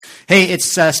Hey,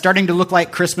 it's starting to look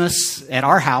like Christmas at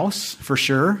our house, for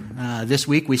sure. This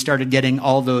week we started getting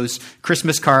all those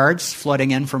Christmas cards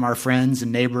flooding in from our friends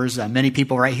and neighbors, many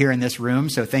people right here in this room,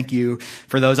 so thank you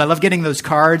for those. I love getting those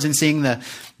cards and seeing the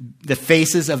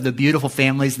faces of the beautiful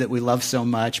families that we love so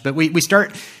much. But we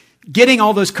start getting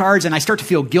all those cards, and I start to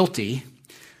feel guilty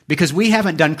because we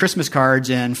haven't done Christmas cards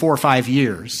in 4 or 5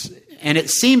 years. And it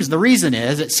seems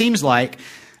like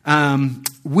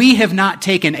we have not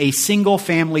taken a single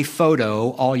family photo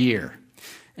all year.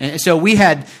 And so we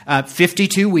had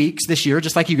 52 weeks this year,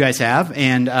 just like you guys have,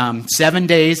 and 7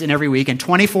 days in every week, and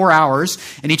 24 hours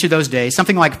in each of those days,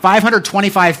 something like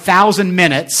 525,000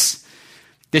 minutes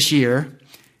this year.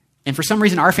 And for some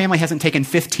reason, our family hasn't taken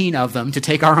 15 of them to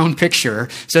take our own picture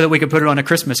so that we could put it on a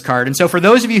Christmas card. And so for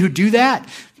those of you who do that,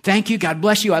 thank you. God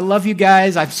bless you. I love you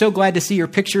guys. I'm so glad to see your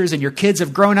pictures, and your kids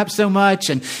have grown up so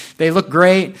much, and they look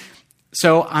great.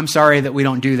 So I'm sorry that we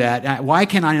don't do that. Why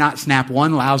can I not snap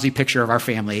one lousy picture of our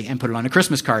family and put it on a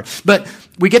Christmas card? But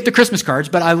we get the Christmas cards,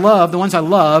 but the ones I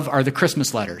love are the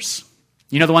Christmas letters.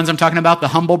 You know the ones I'm talking about, the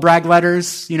humble brag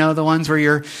letters? You know, the ones where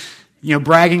you're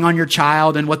bragging on your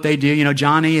child and what they do. You know,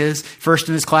 Johnny is first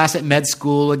in his class at med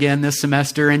school again this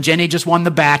semester, and Jenny just won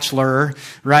The Bachelor,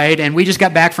 right? And we just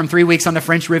got back from 3 weeks on the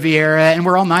French Riviera, and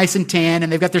we're all nice and tan,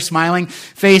 and they've got their smiling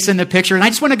face in the picture. And I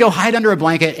just want to go hide under a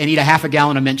blanket and eat a half a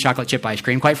gallon of mint chocolate chip ice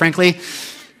cream, quite frankly,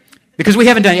 because we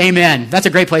haven't done amen. That's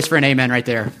a great place for an amen right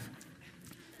there.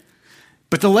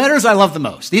 But the letters I love the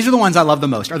most, these are the ones I love the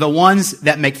most, are the ones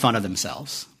that make fun of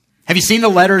themselves. Have you seen the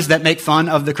letters that make fun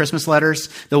of the Christmas letters?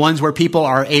 The ones where people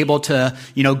are able to,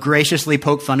 graciously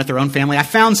poke fun at their own family. I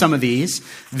found some of these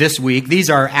this week. These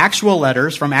are actual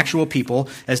letters from actual people,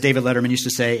 as David Letterman used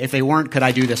to say. If they weren't, could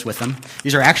I do this with them?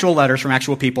 These are actual letters from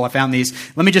actual people. I found these.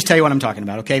 Let me just tell you what I'm talking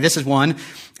about, okay? This is one.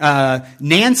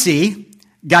 Nancy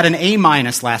got an A-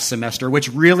 last semester, which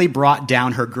really brought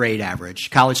down her grade average.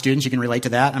 College students, you can relate to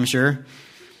that, I'm sure.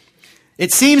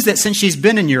 It seems that since she's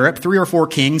been in Europe, 3 or 4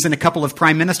 kings and a couple of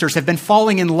prime ministers have been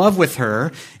falling in love with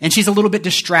her, and she's a little bit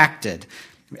distracted.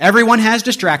 Everyone has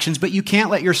distractions, but you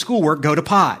can't let your schoolwork go to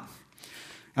pot.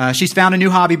 She's found a new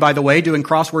hobby, by the way, doing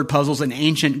crossword puzzles in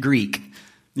ancient Greek.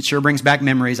 It sure brings back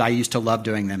memories. I used to love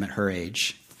doing them at her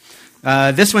age.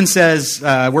 This one says,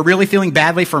 we're really feeling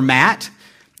badly for Matt.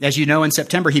 As you know, in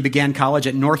September, he began college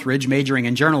at Northridge, majoring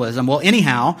in journalism. Well,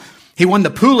 anyhow, he won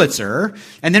the Pulitzer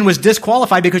and then was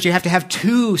disqualified because you have to have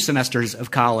 2 semesters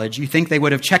of college. You think they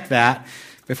would have checked that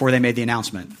before they made the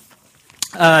announcement.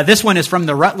 This one is from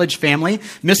the Rutledge family.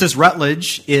 Mrs.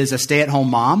 Rutledge is a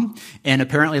stay-at-home mom and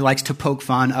apparently likes to poke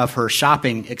fun of her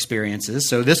shopping experiences.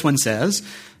 So this one says,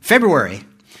 February,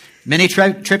 many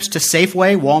trips to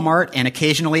Safeway, Walmart, and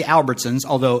occasionally Albertsons,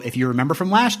 although if you remember from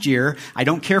last year, I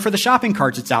don't care for the shopping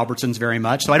carts at Albertsons very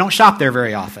much, so I don't shop there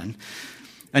very often.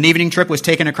 An evening trip was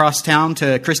taken across town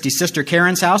to Christy's sister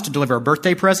Karen's house to deliver a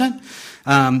birthday present.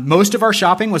 Most of our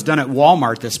shopping was done at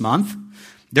Walmart this month.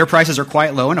 Their prices are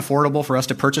quite low and affordable for us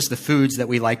to purchase the foods that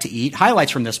we like to eat.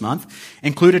 Highlights from this month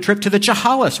include a trip to the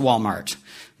Chehalis Walmart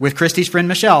with Christy's friend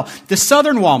Michelle. The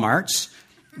southern Walmarts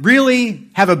really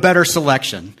have a better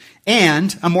selection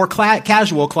and a more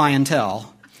casual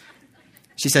clientele.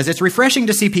 She says, it's refreshing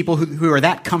to see people who are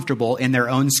that comfortable in their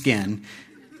own skin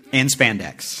and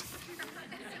spandex.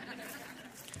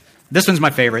 This one's my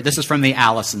favorite. This is from the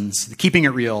Allisons. Keeping It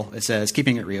Real, it says,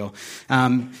 Keeping It Real.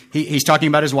 He's talking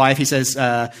about his wife. He says,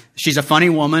 she's a funny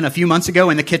woman. A few months ago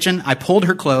in the kitchen, I pulled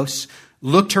her close,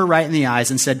 looked her right in the eyes,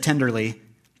 and said tenderly,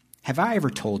 have I ever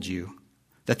told you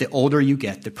that the older you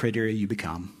get, the prettier you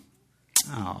become?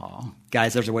 Oh,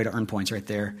 guys, there's a way to earn points right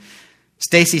there.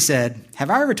 Stacy said, have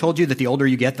I ever told you that the older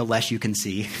you get, the less you can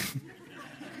see?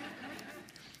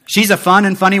 She's a fun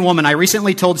and funny woman. I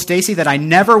recently told Stacy that I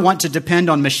never want to depend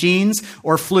on machines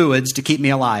or fluids to keep me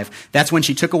alive. That's when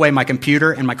she took away my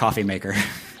computer and my coffee maker.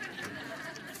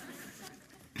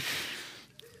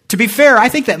 To be fair, I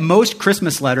think that most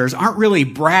Christmas letters aren't really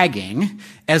bragging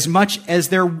as much as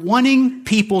they're wanting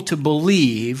people to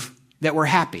believe that we're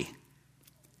happy.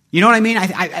 You know what I mean?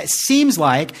 It seems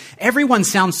like everyone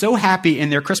sounds so happy in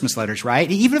their Christmas letters, right?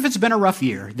 Even if it's been a rough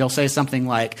year, they'll say something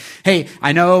like, hey,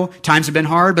 I know times have been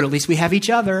hard, but at least we have each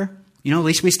other. At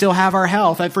least we still have our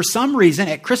health. And for some reason,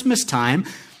 at Christmas time,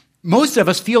 most of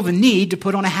us feel the need to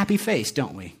put on a happy face,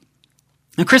 don't we?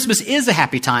 And Christmas is a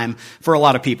happy time for a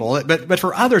lot of people, but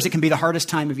for others, it can be the hardest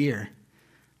time of year.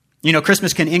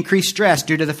 Christmas can increase stress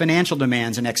due to the financial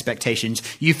demands and expectations.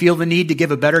 You feel the need to give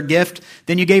a better gift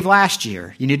than you gave last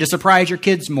year. You need to surprise your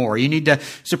kids more. You need to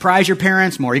surprise your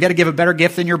parents more. You got to give a better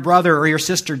gift than your brother or your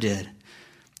sister did.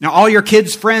 Now, all your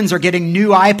kids' friends are getting new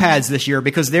iPads this year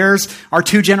because theirs are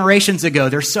 2 generations ago.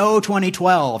 They're so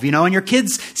 2012, and your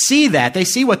kids see that. They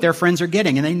see what their friends are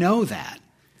getting, and they know that.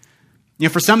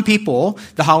 For some people,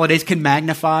 the holidays can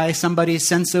magnify somebody's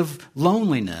sense of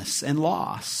loneliness and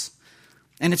loss.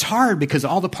 And it's hard because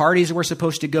all the parties we're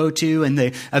supposed to go to and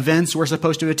the events we're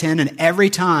supposed to attend, and every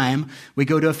time we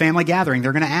go to a family gathering,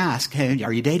 they're going to ask, hey,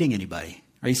 are you dating anybody?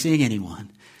 Are you seeing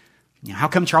anyone? How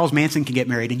come Charles Manson can get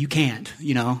married and you can't,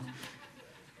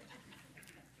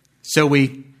 So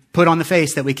we put on the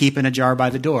face that we keep in a jar by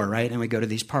the door, right? And we go to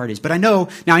these parties. But I know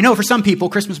for some people,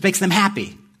 Christmas makes them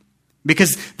happy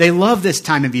because they love this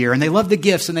time of year and they love the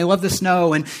gifts and they love the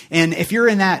snow. And if you're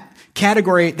in that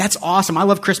category, that's awesome. I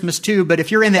love Christmas too. But if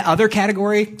you're in the other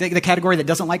category, the category that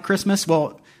doesn't like Christmas,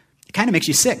 well, it kind of makes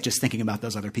you sick just thinking about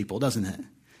those other people, doesn't it?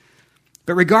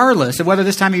 But regardless of whether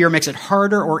this time of year makes it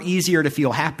harder or easier to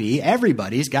feel happy,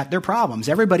 everybody's got their problems.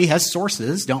 Everybody has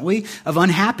sources, don't we, of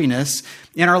unhappiness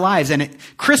in our lives. And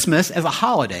Christmas as a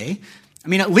holiday,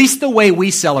 at least the way we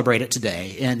celebrate it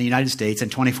today in the United States in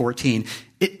 2014,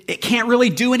 it can't really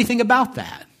do anything about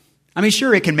that.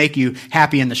 Sure, it can make you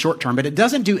happy in the short term, but it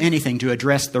doesn't do anything to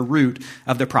address the root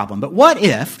of the problem. But what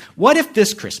if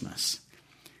this Christmas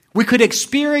we could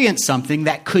experience something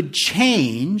that could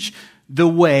change the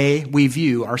way we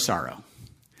view our sorrow?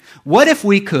 What if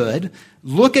we could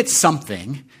look at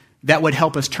something that would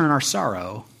help us turn our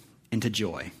sorrow into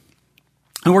joy?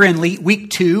 And we're in week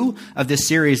 2 of this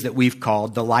series that we've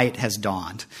called The Light Has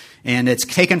Dawned. And it's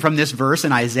taken from this verse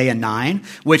in Isaiah 9,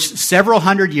 which several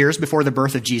hundred years before the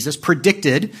birth of Jesus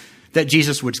predicted that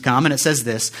Jesus would come. And it says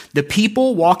this: the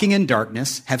people walking in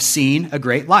darkness have seen a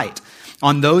great light.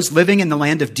 On those living in the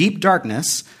land of deep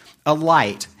darkness, a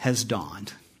light has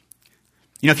dawned.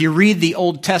 If you read the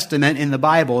Old Testament in the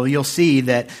Bible, you'll see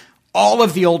that all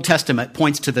of the Old Testament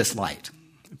points to this light.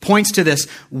 It points to this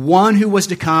one who was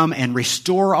to come and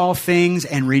restore all things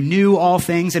and renew all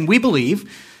things. And we believe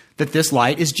that this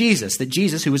light is Jesus, that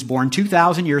Jesus, who was born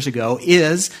 2,000 years ago,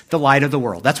 is the light of the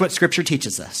world. That's what Scripture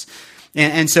teaches us.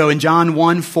 And so in John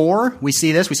 1:4, we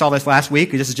see this. We saw this last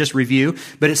week. This is just review.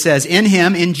 But it says, in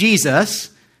him, in Jesus,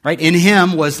 right? In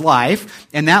him was life,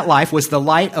 and that life was the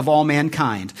light of all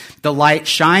mankind. The light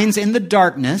shines in the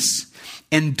darkness,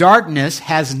 and darkness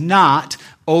has not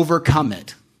overcome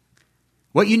it.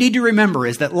 What you need to remember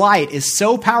is that light is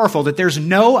so powerful that there's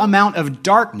no amount of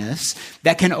darkness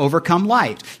that can overcome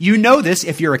light. You know this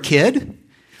if you're a kid,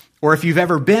 or if you've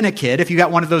ever been a kid. If you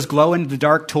got one of those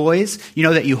glow-in-the-dark toys,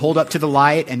 that you hold up to the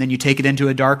light and then you take it into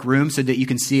a dark room so that you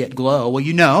can see it glow.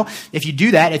 Well, if you do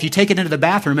that, if you take it into the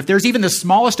bathroom, if there's even the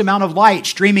smallest amount of light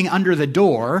streaming under the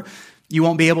door, you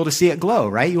won't be able to see it glow,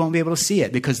 right? You won't be able to see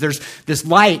it because this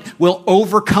light will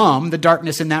overcome the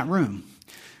darkness in that room.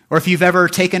 Or if you've ever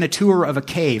taken a tour of a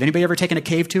cave. Anybody ever taken a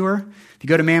cave tour? If you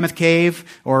go to Mammoth Cave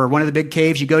or one of the big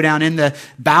caves, you go down in the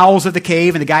bowels of the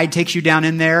cave and the guide takes you down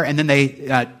in there and then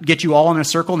they get you all in a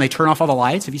circle and they turn off all the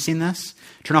lights. Have you seen this?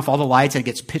 Turn off all the lights and it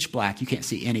gets pitch black. You can't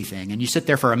see anything. And you sit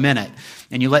there for a minute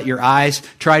and you let your eyes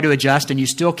try to adjust and you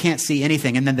still can't see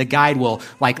anything. And then the guide will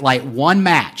light one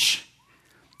match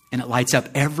and it lights up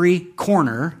every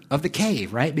corner of the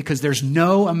cave, right? Because there's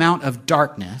no amount of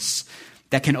darkness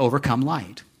that can overcome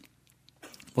light.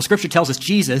 Well, Scripture tells us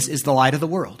Jesus is the light of the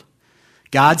world.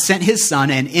 God sent his Son,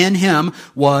 and in him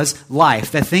was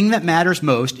life. The thing that matters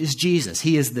most is Jesus.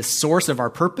 He is the source of our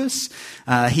purpose.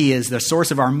 He is the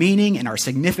source of our meaning and our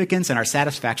significance and our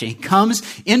satisfaction. He comes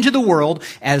into the world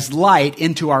as light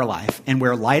into our life. And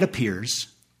where light appears,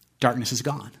 darkness is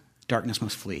gone. Darkness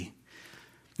must flee.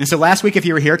 And so last week, if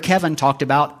you were here, Kevin talked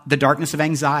about the darkness of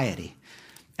anxiety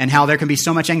and how there can be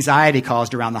so much anxiety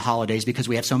caused around the holidays because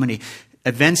we have so many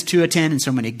events to attend and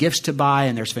so many gifts to buy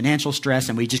and there's financial stress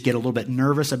and we just get a little bit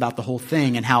nervous about the whole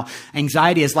thing, and how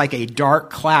anxiety is like a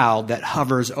dark cloud that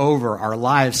hovers over our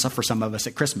lives for some of us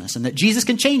at Christmas, and that Jesus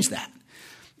can change that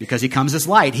because he comes as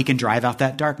light. He can drive out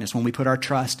that darkness. When we put our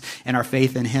trust and our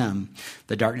faith in him,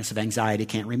 the darkness of anxiety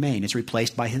can't remain. It's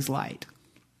replaced by his light.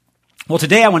 Well,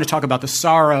 today I want to talk about the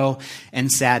sorrow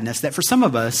and sadness that for some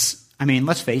of us,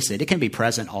 let's face it, it can be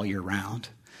present all year round.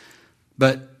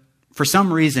 But for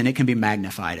some reason, it can be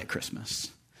magnified at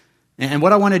Christmas. And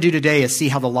what I want to do today is see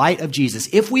how the light of Jesus,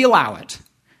 if we allow it,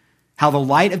 how the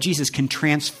light of Jesus can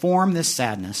transform this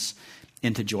sadness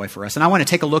into joy for us. And I want to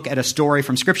take a look at a story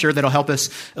from Scripture that'll help us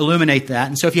illuminate that.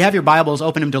 And so if you have your Bibles,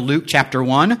 open them to Luke chapter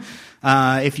 1.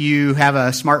 If you have a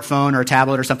smartphone or a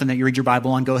tablet or something that you read your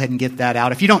Bible on, go ahead and get that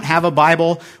out. If you don't have a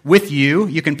Bible with you,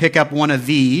 you can pick up one of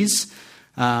these.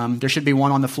 There should be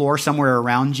one on the floor somewhere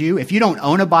around you. If you don't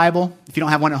own a Bible, if you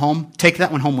don't have one at home, take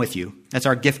that one home with you. That's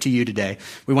our gift to you today.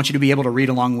 We want you to be able to read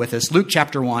along with us. Luke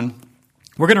chapter 1.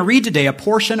 We're going to read today a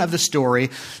portion of the story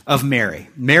of Mary.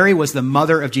 Mary was the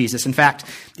mother of Jesus. In fact,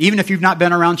 even if you've not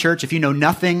been around church, if you know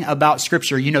nothing about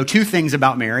Scripture, you know two things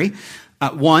about Mary.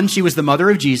 One, she was the mother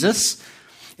of Jesus.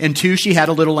 And two, she had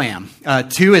a little lamb.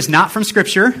 Two is not from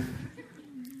Scripture.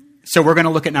 So we're going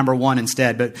to look at number one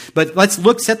instead. But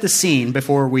let's set the scene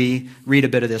before we read a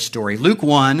bit of this story. Luke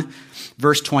 1,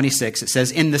 verse 26, it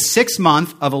says, in the 6th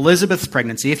month of Elizabeth's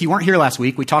pregnancy, if you weren't here last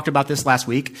week, we talked about this last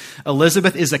week,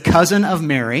 Elizabeth is a cousin of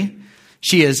Mary.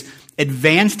 She is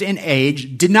advanced in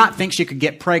age, did not think she could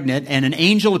get pregnant, and an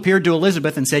angel appeared to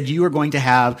Elizabeth and said, you are going to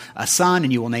have a son,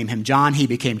 and you will name him John. He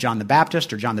became John the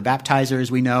Baptist, or John the Baptizer, as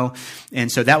we know.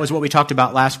 And so that was what we talked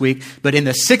about last week. But in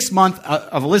the 6th month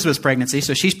of Elizabeth's pregnancy,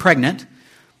 so she's pregnant,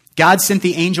 God sent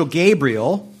the angel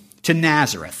Gabriel to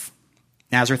Nazareth.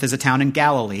 Nazareth is a town in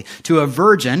Galilee, to a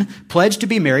virgin pledged to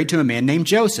be married to a man named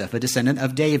Joseph, a descendant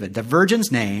of David. The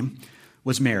virgin's name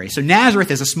was Mary. So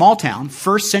Nazareth is a small town,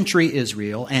 1st century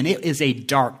Israel, and it is a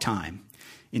dark time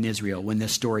in Israel when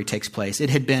this story takes place.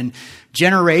 It had been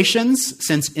generations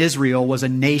since Israel was a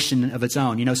nation of its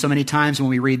own. You know, so many times when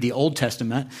we read the Old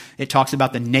Testament, it talks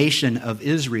about the nation of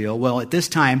Israel. Well, at this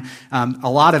time, a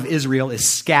lot of Israel is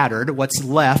scattered. What's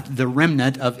left, the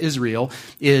remnant of Israel,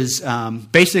 is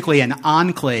basically an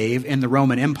enclave in the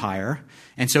Roman Empire.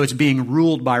 And so it's being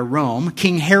ruled by Rome.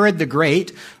 King Herod the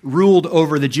Great ruled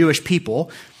over the Jewish people.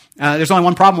 There's only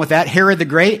one problem with that. Herod the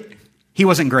Great, he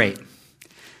wasn't great.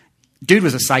 Dude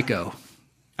was a psycho.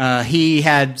 He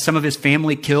had some of his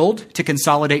family killed to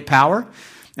consolidate power.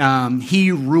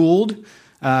 He ruled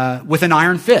with an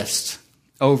iron fist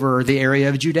over the area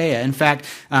of Judea. In fact,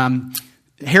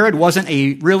 Herod wasn't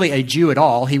really a Jew at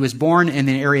all. He was born in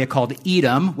an area called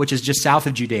Edom, which is just south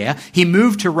of Judea. He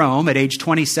moved to Rome at age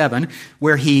 27,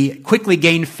 where he quickly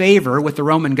gained favor with the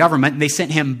Roman government, and they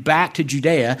sent him back to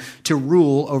Judea to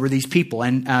rule over these people.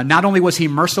 And not only was he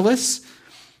merciless,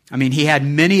 I mean, he had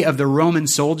many of the Roman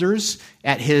soldiers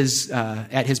at his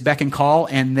beck and call,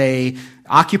 and they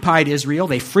occupied Israel.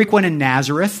 They frequented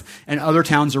Nazareth and other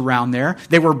towns around there.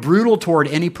 They were brutal toward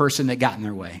any person that got in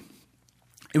their way.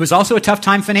 It was also a tough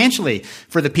time financially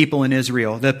for the people in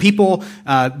Israel. The people,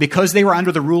 because they were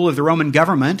under the rule of the Roman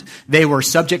government, they were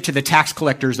subject to the tax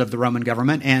collectors of the Roman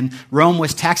government, and Rome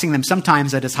was taxing them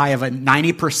sometimes at as high of a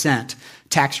 90%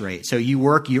 tax rate. So you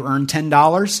work, you earn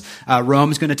 $10,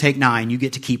 Rome's going to take 9, you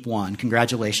get to keep 1.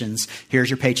 Congratulations, here's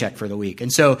your paycheck for the week.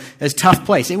 And so it's a tough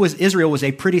place. Israel was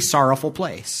a pretty sorrowful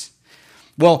place.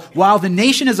 Well, while the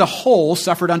nation as a whole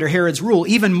suffered under Herod's rule,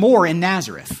 even more in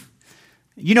Nazareth.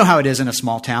 You know how it is in a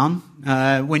small town.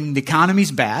 When the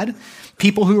economy's bad,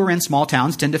 people who are in small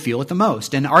towns tend to feel it the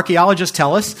most. And archaeologists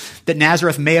tell us that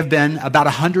Nazareth may have been about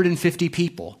 150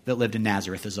 people that lived in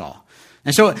Nazareth is all.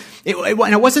 And so it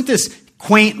wasn't this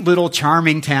quaint little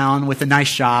charming town with the nice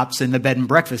shops and the bed and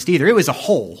breakfast either. It was a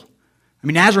hole. I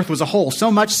mean, Nazareth was a hole,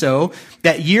 so much so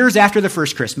that years after the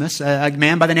first Christmas, a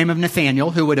man by the name of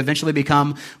Nathanael, who would eventually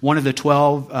become one of the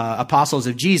 12 apostles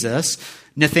of Jesus,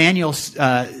 Nathanael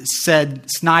said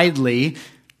snidely,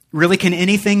 really, can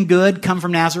anything good come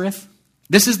from Nazareth?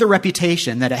 This is the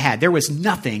reputation that it had. There was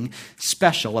nothing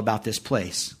special about this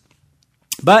place.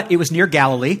 But it was near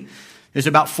Galilee. It was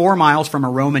about 4 miles from a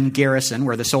Roman garrison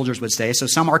where the soldiers would stay. So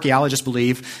some archaeologists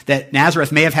believe that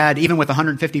Nazareth may have had, even with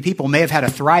 150 people, may have had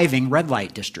a thriving red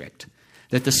light district,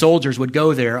 that the soldiers would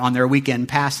go there on their weekend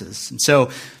passes. And so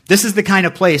this is the kind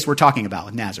of place we're talking about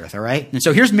with Nazareth, all right? And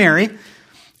so here's Mary,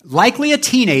 likely a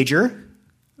teenager,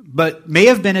 but may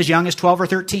have been as young as 12 or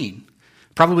 13.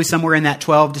 Probably somewhere in that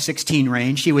 12 to 16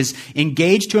 range. She was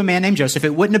engaged to a man named Joseph.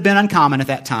 It wouldn't have been uncommon at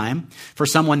that time for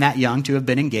someone that young to have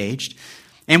been engaged.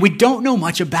 And we don't know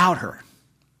much about her.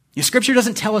 Scripture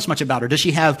doesn't tell us much about her. Does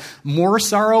she have more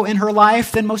sorrow in her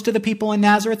life than most of the people in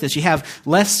Nazareth? Does she have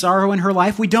less sorrow in her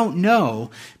life? We don't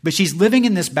know. But she's living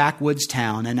in this backwoods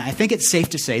town, and I think it's safe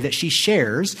to say that she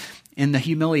shares in the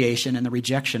humiliation and the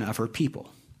rejection of her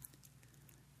people.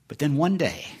 But then one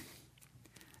day,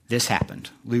 this happened.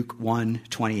 Luke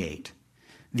 1:28.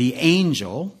 The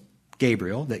angel,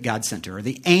 Gabriel, that God sent to her,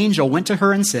 the angel went to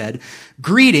her and said,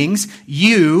 "Greetings,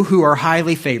 you who are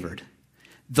highly favored.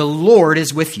 The Lord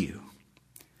is with you."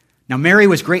 Now Mary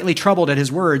was greatly troubled at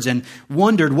his words and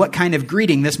wondered what kind of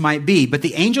greeting this might be. But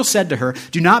the angel said to her,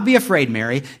 "Do not be afraid,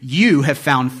 Mary. You have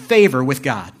found favor with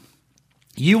God.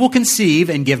 You will conceive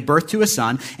and give birth to a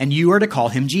son, and you are to call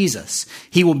him Jesus.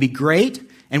 He will be great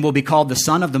and will be called the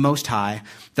Son of the Most High.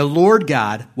 The Lord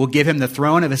God will give him the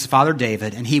throne of his father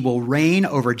David, and he will reign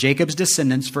over Jacob's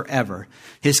descendants forever.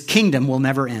 His kingdom will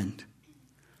never end.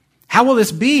 How will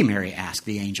this be, Mary asked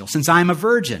the angel, since I am a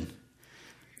virgin?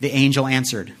 The angel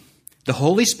answered, the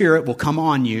Holy Spirit will come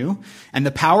on you, and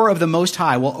the power of the Most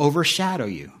High will overshadow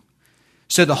you.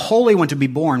 So the Holy One to be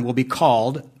born will be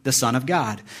called the Son of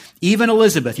God. Even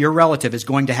Elizabeth, your relative, is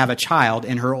going to have a child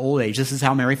in her old age. This is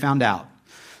how Mary found out.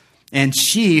 And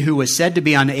she, who was said to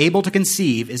be unable to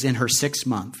conceive, is in her 6th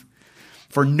month.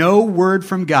 For no word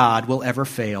from God will ever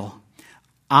fail.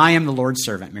 I am the Lord's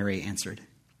servant, Mary answered.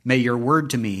 May your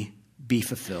word to me be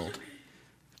fulfilled.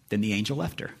 Then the angel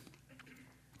left her.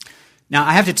 Now,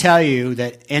 I have to tell you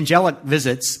that angelic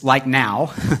visits, like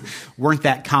now, weren't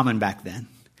that common back then.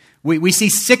 We see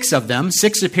 6 of them,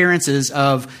 6 appearances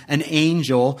of an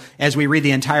angel as we read the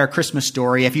entire Christmas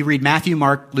story. If you read Matthew,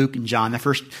 Mark, Luke, and John, the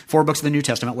first 4 books of the New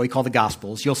Testament, what we call the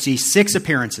Gospels, you'll see 6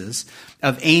 appearances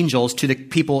of angels to the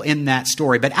people in that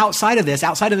story. But outside of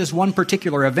this one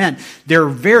particular event, they're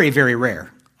very, very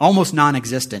rare, almost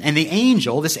non-existent. And the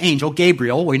angel, this angel,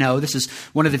 Gabriel, we know this is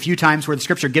one of the few times where the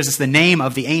scripture gives us the name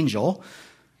of the angel.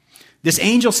 This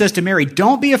angel says to Mary,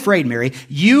 don't be afraid, Mary.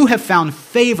 You have found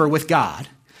favor with God.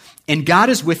 And God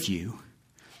is with you,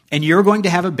 and you're going to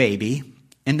have a baby,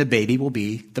 and the baby will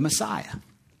be the Messiah.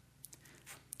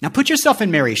 Now put yourself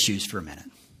in Mary's shoes for a minute.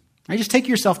 Right? Just take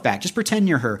yourself back. Just pretend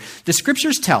you're her. The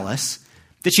scriptures tell us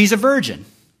that she's a virgin.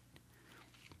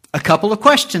 A couple of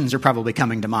questions are probably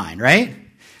coming to mind, right?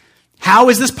 How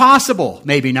is this possible?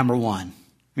 Maybe number one. I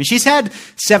mean, she's had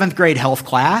 7th grade health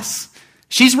class.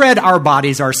 She's read Our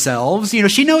Bodies, Ourselves.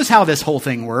 She knows how this whole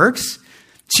thing works.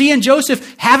 She and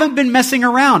Joseph haven't been messing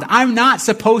around. I'm not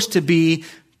supposed to be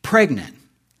pregnant.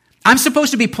 I'm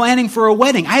supposed to be planning for a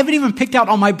wedding. I haven't even picked out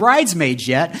all my bridesmaids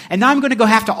yet, and now I'm going to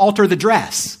have to alter the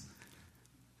dress.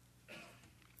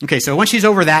 Okay, so once she's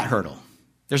over that hurdle,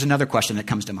 there's another question that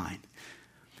comes to mind.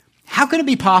 How can it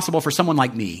be possible for someone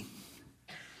like me,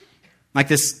 like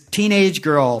this teenage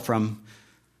girl from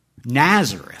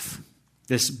Nazareth,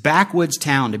 this backwoods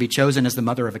town, to be chosen as the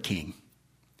mother of a king?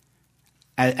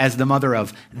 As the mother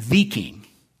of the king,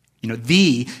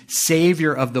 the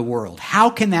Savior of the world. How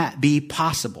can that be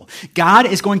possible? God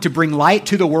is going to bring light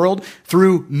to the world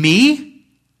through me?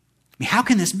 I mean, how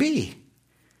can this be?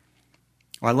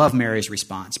 Well, I love Mary's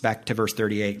response. Back to verse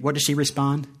 38. What does she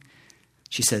respond?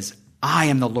 She says, I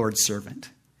am the Lord's servant.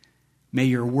 May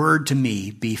your word to me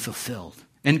be fulfilled.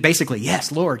 And basically,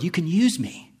 yes, Lord, you can use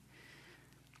me.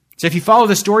 So if you follow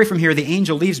the story from here, the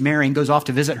angel leaves Mary and goes off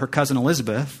to visit her cousin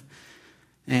Elizabeth.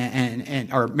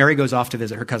 Or Mary goes off to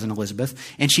visit her cousin Elizabeth,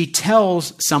 and she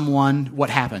tells someone what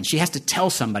happened. She has to tell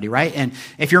somebody, right? And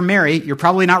if you're Mary, you're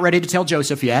probably not ready to tell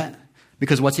Joseph yet,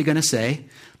 because what's he going to say?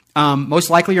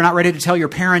 Most likely you're not ready to tell your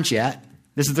parents yet.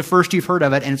 This is the first you've heard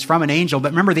of it, and it's from an angel.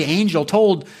 But remember, the angel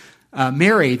told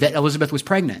Mary that Elizabeth was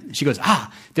pregnant. She goes,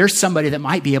 there's somebody that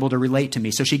might be able to relate to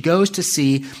me. So she goes to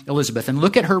see Elizabeth, and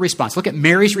look at her response. Look at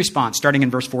Mary's response, starting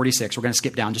in verse 46. We're going to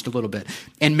skip down just a little bit.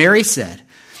 And Mary said,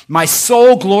 my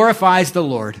soul glorifies the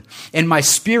Lord, and my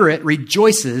spirit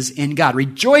rejoices in God.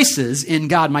 Rejoices in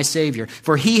God, my Savior,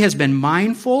 for he has been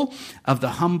mindful of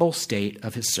the humble state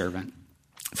of his servant.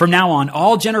 From now on,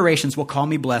 all generations will call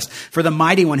me blessed, for the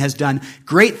Mighty One has done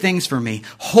great things for me.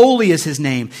 Holy is his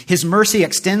name. His mercy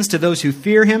extends to those who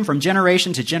fear him from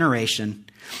generation to generation.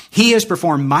 He has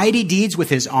performed mighty deeds with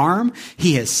his arm.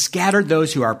 He has scattered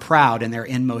those who are proud in their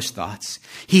inmost thoughts.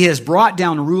 He has brought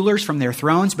down rulers from their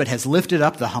thrones, but has lifted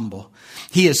up the humble.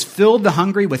 He has filled the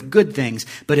hungry with good things,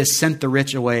 but has sent the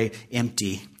rich away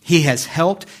empty. He has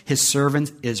helped his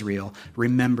servant Israel,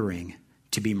 remembering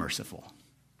to be merciful.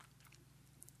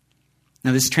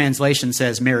 Now, this translation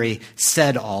says Mary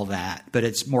said all that, but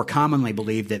it's more commonly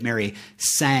believed that Mary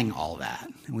sang all that.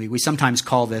 We sometimes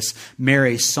call this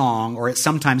Mary's song, or it's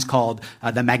sometimes called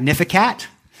the Magnificat.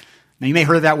 Now, you may have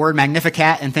heard of that word,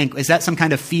 Magnificat, and think, is that some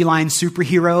kind of feline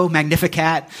superhero,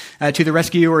 Magnificat, to the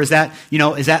rescue? Or is that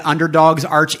underdog's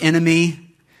arch enemy?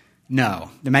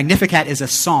 No. The Magnificat is a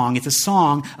song. It's a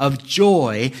song of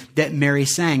joy that Mary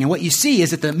sang. And what you see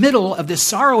is at the middle of this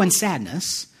sorrow and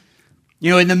sadness,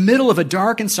 in the middle of a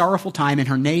dark and sorrowful time in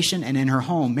her nation and in her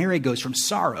home, Mary goes from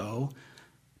sorrow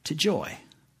to joy.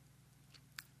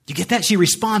 You get that? She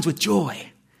responds with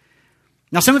joy.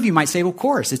 Now, some of you might say, well, of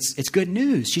course, it's good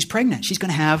news. She's pregnant. She's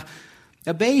going to have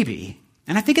a baby.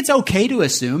 And I think it's okay to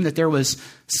assume that there was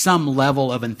some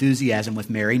level of enthusiasm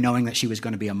with Mary, knowing that she was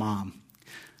going to be a mom.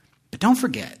 But don't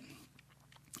forget,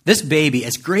 this baby,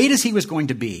 as great as he was going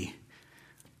to be,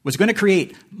 was going to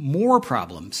create more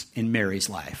problems in Mary's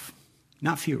life.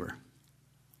 Not fewer.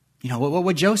 What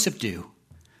would Joseph do?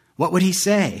 What would he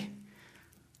say?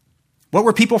 What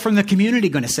were people from the community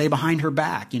going to say behind her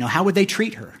back? How would they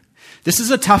treat her? This is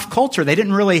a tough culture. They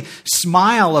didn't really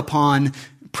smile upon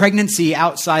pregnancy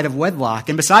outside of wedlock.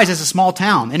 And besides, it's a small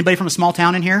town. Anybody from a small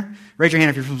town in here? Raise your hand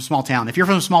if you're from a small town. If you're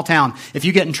from a small town, if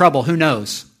you get in trouble, who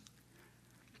knows?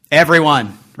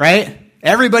 Everyone, right?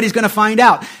 Everybody's going to find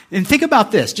out. And think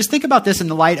about this. Just think about this in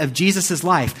the light of Jesus'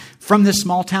 life. From this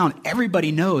small town,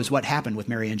 everybody knows what happened with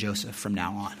Mary and Joseph from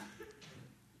now on.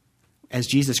 As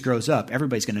Jesus grows up,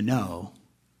 everybody's going to know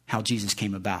how Jesus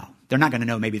came about. They're not going to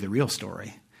know maybe the real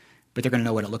story, but they're going to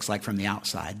know what it looks like from the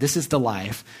outside. This is the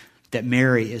life that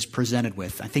Mary is presented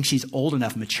with. I think she's old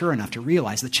enough, mature enough to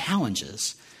realize the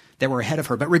challenges that were ahead of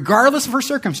her. But regardless of her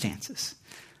circumstances,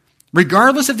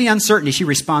 regardless of the uncertainty, she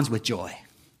responds with joy.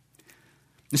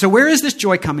 And so where is this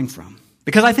joy coming from?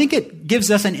 Because I think it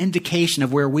gives us an indication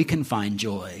of where we can find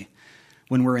joy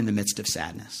when we're in the midst of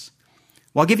sadness.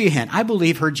 Well, I'll give you a hint. I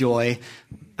believe her joy,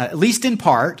 at least in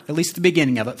part, at least the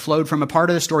beginning of it, flowed from a part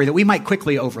of the story that we might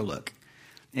quickly overlook.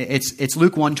 It's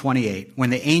Luke 1:28, when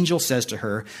the angel says to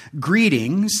her,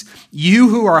 "Greetings, you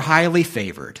who are highly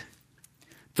favored.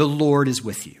 The Lord is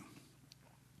with you."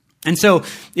 And so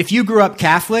if you grew up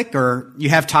Catholic or you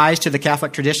have ties to the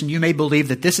Catholic tradition, you may believe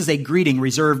that this is a greeting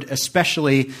reserved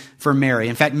especially for Mary.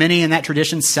 In fact, many in that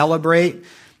tradition celebrate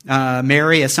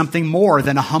Mary as something more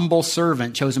than a humble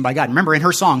servant chosen by God. Remember, in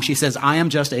her song, she says, "I am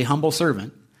just a humble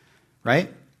servant,"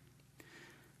 right?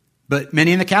 But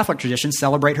many in the Catholic tradition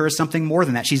celebrate her as something more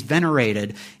than that. She's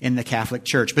venerated in the Catholic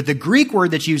Church. But the Greek word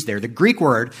that's used there, the Greek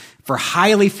word for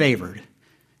highly favored,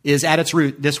 is at its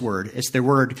root this word. It's the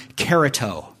word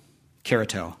kerato.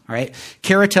 Kerato, all right?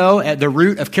 Kerato, the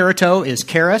root of kerato is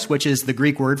charis, which is the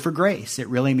Greek word for grace. It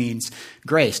really means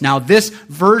grace. Now, this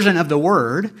version of the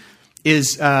word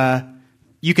is,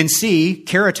 you can see,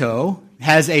 kerato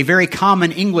has a very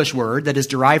common English word that is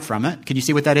derived from it. Can you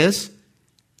see what that is?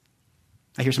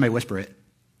 I hear somebody whisper it.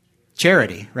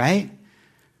 Charity, right?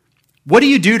 What do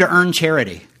you do to earn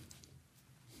charity?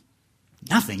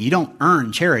 Nothing. You don't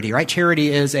earn charity, right? Charity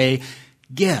is a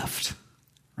gift,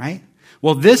 right?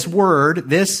 Well, this word,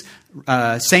 this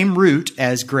same root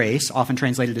as grace, often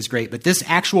translated as great, but this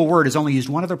actual word is only used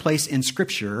one other place in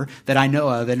Scripture that I know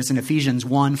of, and it's in Ephesians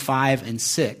 1, 5, and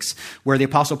 6, where the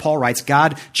Apostle Paul writes,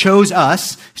 God chose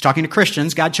us, he's talking to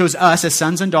Christians, God chose us as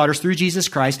sons and daughters through Jesus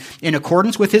Christ in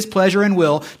accordance with his pleasure and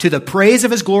will to the praise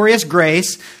of his glorious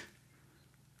grace,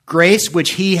 grace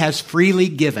which he has freely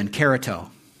given, kerato,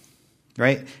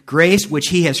 right? Grace which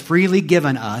he has freely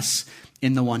given us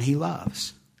in the one he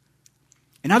loves.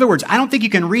 In other words, I don't think you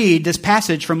can read this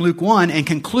passage from Luke 1 and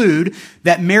conclude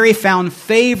that Mary found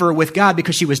favor with God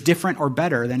because she was different or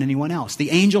better than anyone else.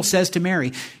 The angel says to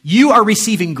Mary, you are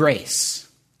receiving grace.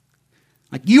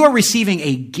 Like you are receiving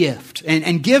a gift.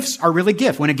 And gifts are really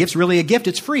gifts. When a gift's really a gift,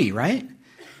 it's free, right?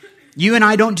 You and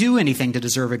I don't do anything to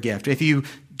deserve a gift. If you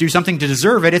do something to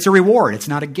deserve it, it's a reward. It's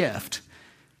not a gift.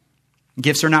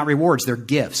 Gifts are not rewards, they're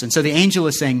gifts. And so the angel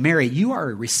is saying, Mary, you are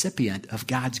a recipient of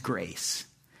God's grace.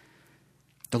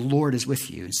 The Lord is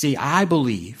with you. See, I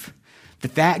believe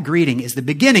that greeting is the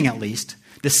beginning, at least,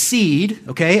 the seed,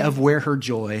 okay, of where her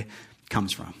joy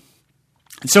comes from.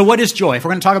 And so what is joy? If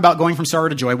we're going to talk about going from sorrow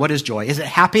to joy, what is joy? Is it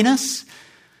happiness?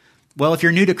 Well, if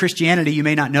you're new to Christianity, you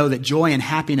may not know that joy and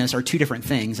happiness are two different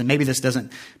things, and maybe this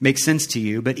doesn't make sense to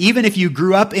you. But even if you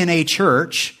grew up in a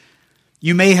church,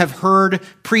 you may have heard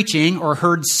preaching or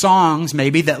heard songs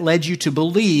maybe that led you to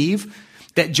believe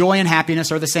that joy and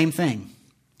happiness are the same thing.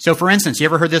 So for instance, you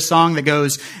ever heard this song that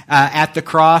goes, at the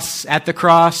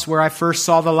cross where I first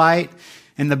saw the light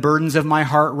and the burdens of my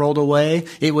heart rolled away.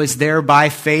 It was there by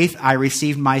faith I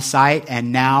received my sight,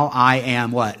 and now I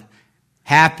am what?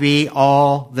 Happy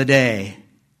all the day.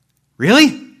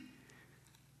 Really?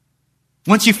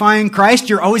 Once you find Christ,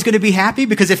 you're always going to be happy?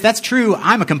 Because if that's true,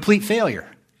 I'm a complete failure.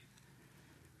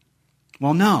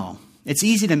 Well, no. It's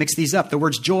easy to mix these up. The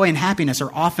words joy and happiness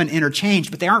are often interchanged,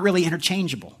 but they aren't really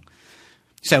interchangeable.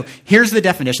 So here's the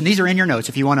definition. These are in your notes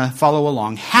if you want to follow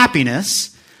along.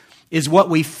 Happiness is what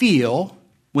we feel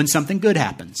when something good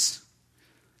happens.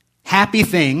 Happy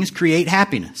things create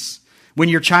happiness. When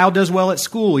your child does well at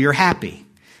school, you're happy.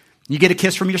 You get a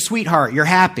kiss from your sweetheart, you're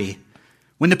happy.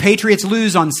 When the Patriots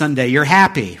lose on Sunday, you're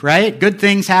happy, right? Good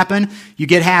things happen, you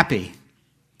get happy.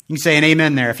 You can say an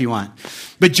amen there if you want.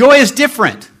 But joy is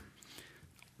different.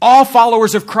 All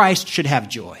followers of Christ should have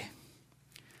joy.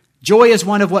 Joy is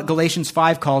one of what Galatians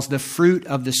 5 calls the fruit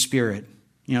of the Spirit.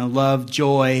 You know, love,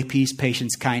 joy, peace,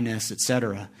 patience, kindness,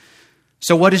 etc.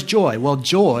 So what is joy? Well,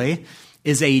 joy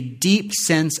is a deep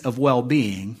sense of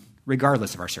well-being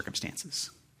regardless of our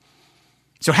circumstances.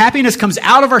 So happiness comes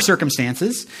out of our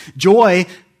circumstances. Joy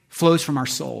flows from our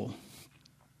soul.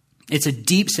 It's a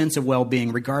deep sense of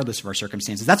well-being regardless of our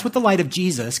circumstances. That's what the light of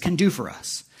Jesus can do for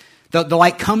us. The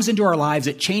light comes into our lives.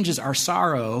 It changes our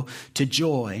sorrow to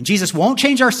joy. And Jesus won't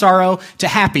change our sorrow to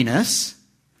happiness,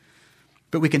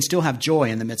 but we can still have joy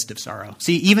in the midst of sorrow.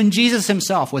 See, even Jesus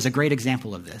himself was a great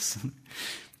example of this.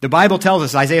 The Bible tells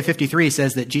us, Isaiah 53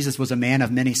 says that Jesus was a man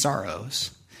of many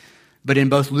sorrows. But in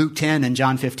both Luke 10 and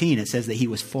John 15, it says that he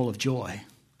was full of joy.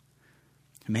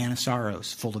 A man of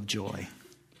sorrows, full of joy.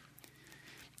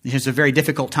 It's a very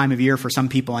difficult time of year for some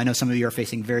people. I know some of you are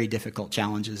facing very difficult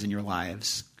challenges in your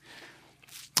lives.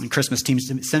 And Christmas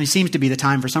seems to be the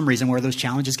time for some reason where those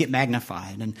challenges get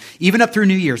magnified. And even up through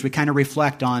New Year's, we kind of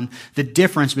reflect on the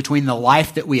difference between the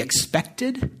life that we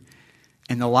expected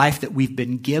and the life that we've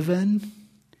been given.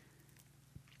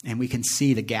 And we can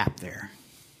see the gap there.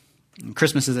 And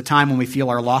Christmas is a time when we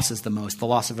feel our losses the most. The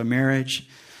loss of a marriage,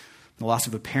 the loss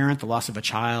of a parent, the loss of a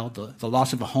child, the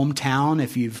loss of a hometown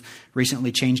if you've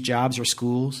recently changed jobs or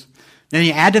schools. Then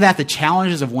you add to that the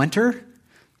challenges of winter,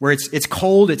 where it's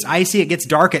cold, it's icy, it gets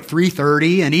dark at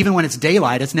 3:30, and even when it's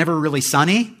daylight, it's never really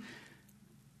sunny.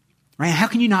 Right? How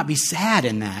can you not be sad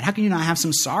in that? How can you not have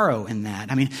some sorrow in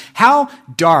that? I mean, how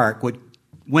dark would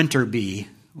winter be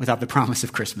without the promise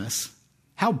of Christmas?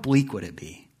 How bleak would it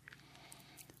be?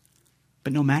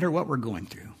 But no matter what we're going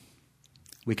through,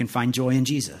 we can find joy in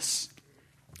Jesus.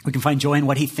 We can find joy in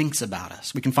what he thinks about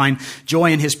us. We can find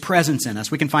joy in his presence in us.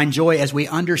 We can find joy as we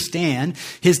understand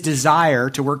his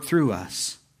desire to work through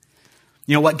us.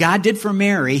 You know, what God did for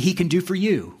Mary, he can do for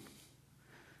you.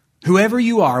 Whoever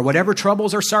you are, whatever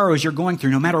troubles or sorrows you're going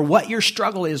through, no matter what your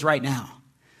struggle is right now,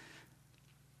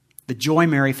 the joy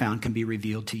Mary found can be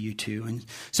revealed to you too. And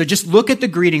so just look at the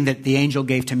greeting that the angel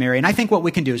gave to Mary. And I think what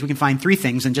we can do is we can find three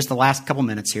things in just the last couple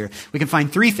minutes here. We can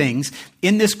find three things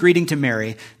in this greeting to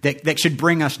Mary that should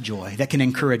bring us joy, that can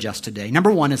encourage us today.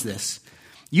 Number one is this: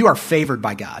 you are favored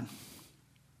by God.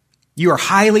 You are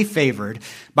highly favored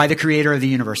by the creator of the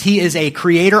universe. He is a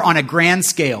creator on a grand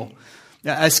scale.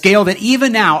 A scale that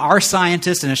even now our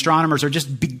scientists and astronomers are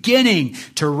just beginning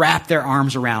to wrap their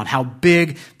arms around how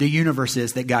big the universe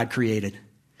is that God created.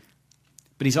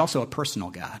 But he's also a personal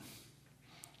God.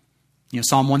 You know,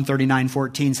 Psalm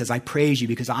 139:14 says, "I praise you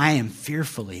because I am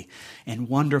fearfully and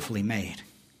wonderfully made."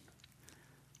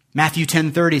 Matthew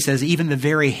 10:30 says, "Even the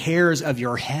very hairs of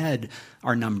your head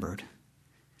are numbered."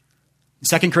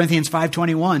 2 Corinthians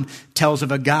 5:21 tells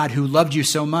of a God who loved you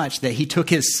so much that he took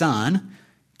his son.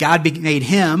 God made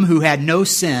him who had no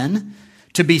sin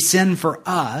to be sin for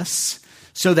us,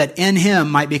 so that in him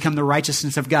might become the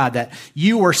righteousness of God, that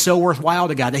you were so worthwhile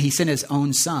to God that he sent his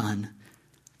own son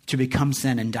to become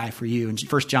sin and die for you. And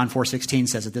 1 John 4:16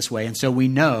 says it this way: "And so we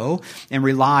know and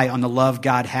rely on the love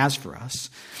God has for us.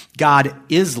 God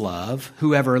is love.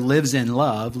 Whoever lives in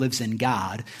love lives in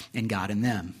God and God in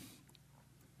them."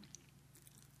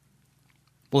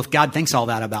 Well, if God thinks all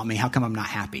that about me, how come I'm not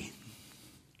happy?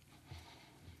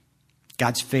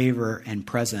 God's favor and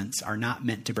presence are not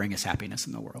meant to bring us happiness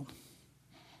in the world.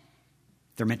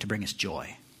 They're meant to bring us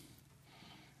joy.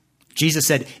 Jesus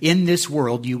said, in this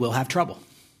world you will have trouble.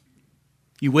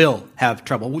 You will have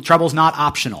trouble. Trouble's not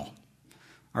optional.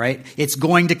 All right? It's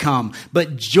going to come.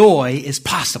 But joy is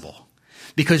possible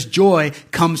because joy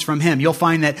comes from him. You'll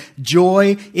find that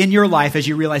joy in your life as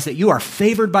you realize that you are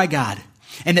favored by God.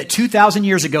 And that 2,000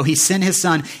 years ago, he sent his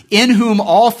son, in whom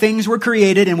all things were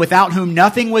created and without whom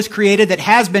nothing was created that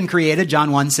has been created,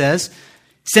 John 1 says,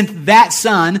 sent that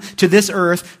son to this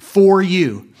earth for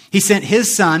you. He sent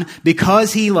his son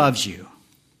because he loves you.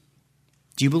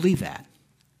 Do you believe that?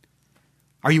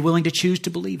 Are you willing to choose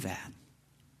to believe that?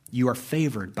 You are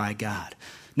favored by God.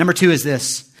 Number two is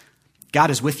this: God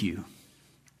is with you.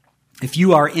 If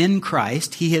you are in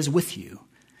Christ, he is with you.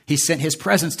 He sent his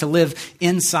presence to live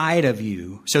inside of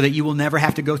you so that you will never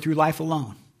have to go through life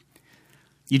alone.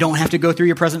 You don't have to go through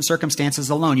your present circumstances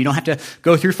alone. You don't have to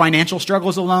go through financial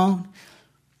struggles alone.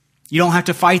 You don't have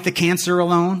to fight the cancer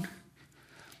alone.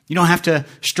 You don't have to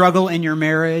struggle in your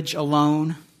marriage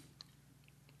alone.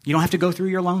 You don't have to go through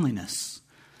your loneliness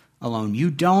alone.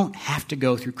 You don't have to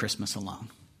go through Christmas alone.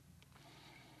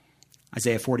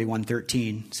 Isaiah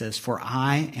 41:13 says, "For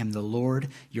I am the Lord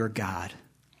your God,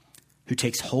 who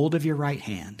takes hold of your right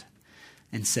hand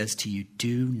and says to you,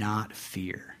 do not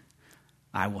fear,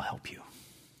 I will help you."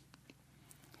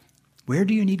 Where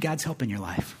do you need God's help in your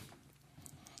life?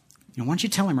 Why don't you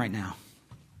tell him right now?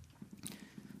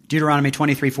 Deuteronomy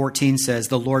 23:14 says,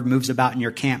 "The Lord moves about in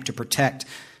your camp to protect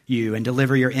you and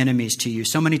deliver your enemies to you."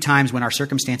 So many times when our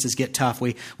circumstances get tough,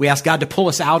 we ask God to pull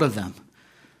us out of them.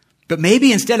 But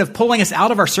maybe instead of pulling us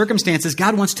out of our circumstances,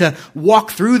 God wants to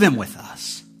walk through them with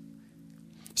us.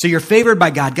 So you're favored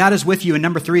by God. God is with you. And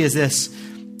number 3 is this.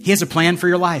 He has a plan for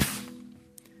your life.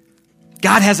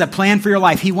 God has a plan for your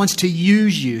life. He wants to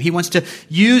use you. He wants to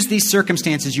use these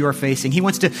circumstances you are facing. He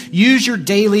wants to use your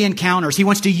daily encounters. He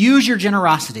wants to use your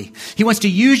generosity. He wants to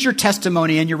use your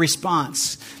testimony and your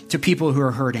response to people who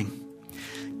are hurting.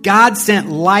 God sent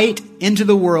light into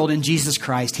the world in Jesus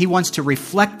Christ. He wants to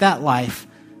reflect that life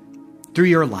through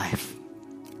your life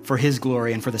for his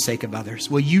glory and for the sake of others.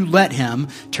 Will you let him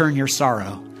turn your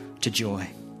sorrow to joy?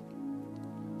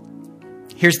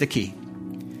 Here's the key.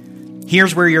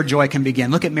 Here's where your joy can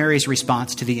begin. Look at Mary's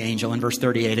response to the angel in verse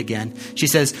 38 again. She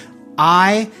says,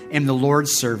 I am the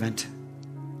Lord's servant.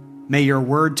 May your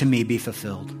word to me be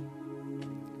fulfilled.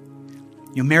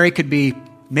 You know, Mary could be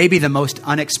maybe the most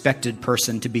unexpected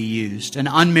person to be used. An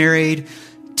unmarried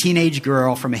teenage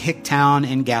girl from a hick town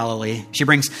in Galilee. She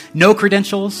brings no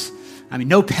credentials,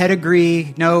 no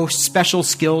pedigree, no special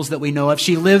skills that we know of.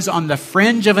 She lives on the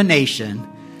fringe of a nation,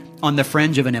 on the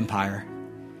fringe of an empire.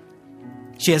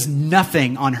 She has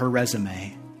nothing on her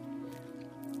resume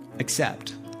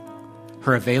except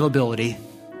her availability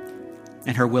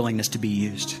and her willingness to be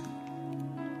used.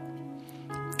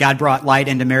 God brought light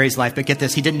into Mary's life, but get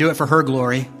this, he didn't do it for her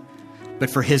glory,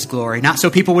 but for his glory. Not so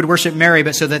people would worship Mary,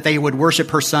 but so that they would worship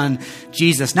her son,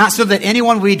 Jesus. Not so that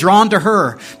anyone would be drawn to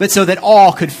her, but so that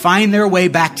all could find their way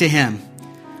back to him.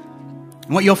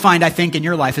 And what you'll find, I think, in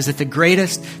your life is that the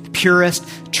greatest,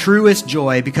 purest, truest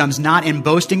joy becomes not in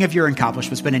boasting of your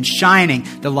accomplishments, but in shining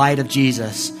the light of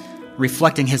Jesus,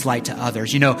 reflecting his light to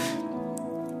others. You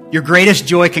know, your greatest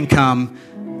joy can come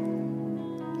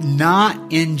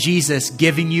not in Jesus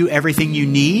giving you everything you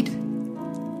need,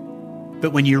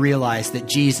 but when you realize that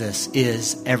Jesus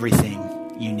is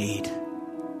everything you need.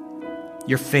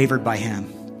 You're favored by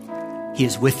him. He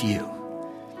is with you.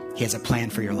 He has a plan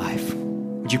for your life.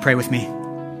 Would you pray with me?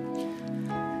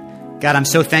 God, I'm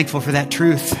so thankful for that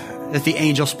truth that the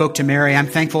angel spoke to Mary. I'm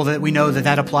thankful that we know that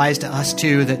that applies to us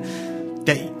too,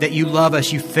 that you love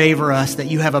us, you favor us, that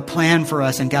you have a plan for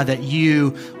us, and God, that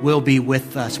you will be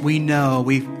with us. We know,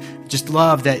 we just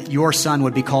love that your son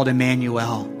would be called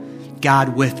Emmanuel,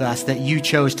 God with us, that you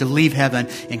chose to leave heaven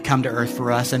and come to earth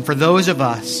for us. And for those of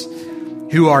us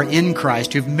who are in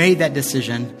Christ, who've made that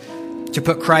decision to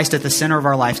put Christ at the center of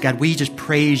our lives, God, we just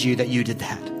praise you that you did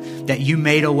that you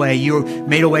made a way. You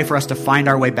made a way for us to find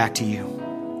our way back to you.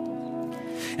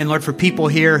 And Lord, for people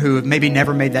here who have maybe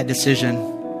never made that decision,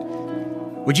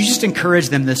 would you just encourage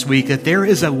them this week that there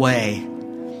is a way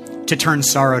to turn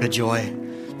sorrow to joy,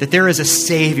 that there is a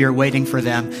Savior waiting for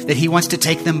them, that he wants to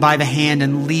take them by the hand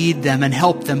and lead them and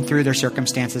help them through their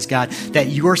circumstances, God, that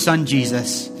your son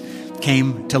Jesus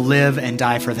came to live and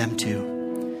die for them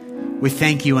too. We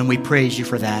thank you and we praise you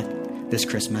for that this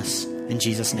Christmas. In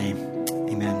Jesus' name,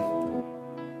 amen.